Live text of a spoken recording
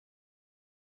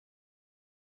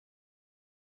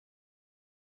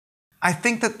I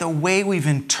think that the way we've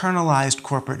internalized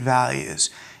corporate values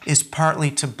is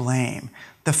partly to blame.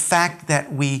 The fact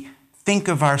that we think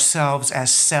of ourselves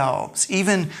as selves.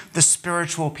 Even the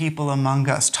spiritual people among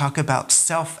us talk about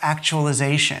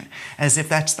self-actualization as if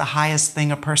that's the highest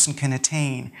thing a person can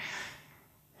attain.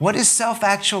 What is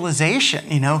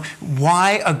self-actualization?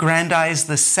 Why aggrandize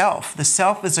the self? The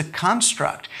self is a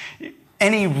construct.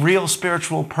 Any real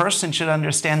spiritual person should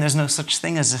understand there's no such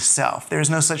thing as a self. There's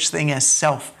no such thing as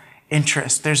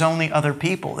self-interest. There's only other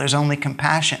people. There's only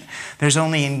compassion. There's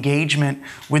only engagement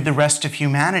with the rest of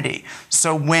humanity.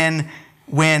 So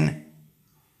when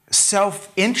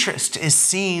self-interest is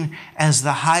seen as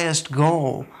the highest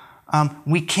goal,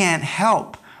 we can't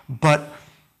help but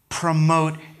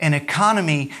promote an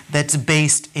economy that's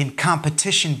based in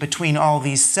competition between all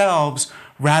these selves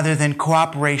rather than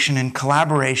cooperation and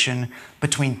collaboration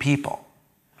between people.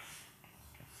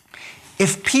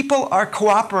 If people are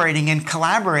cooperating and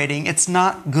collaborating, it's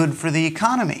not good for the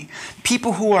economy.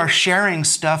 People who are sharing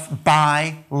stuff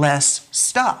buy less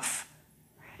stuff.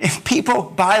 If people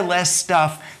buy less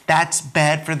stuff, that's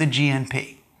bad for the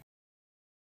GNP.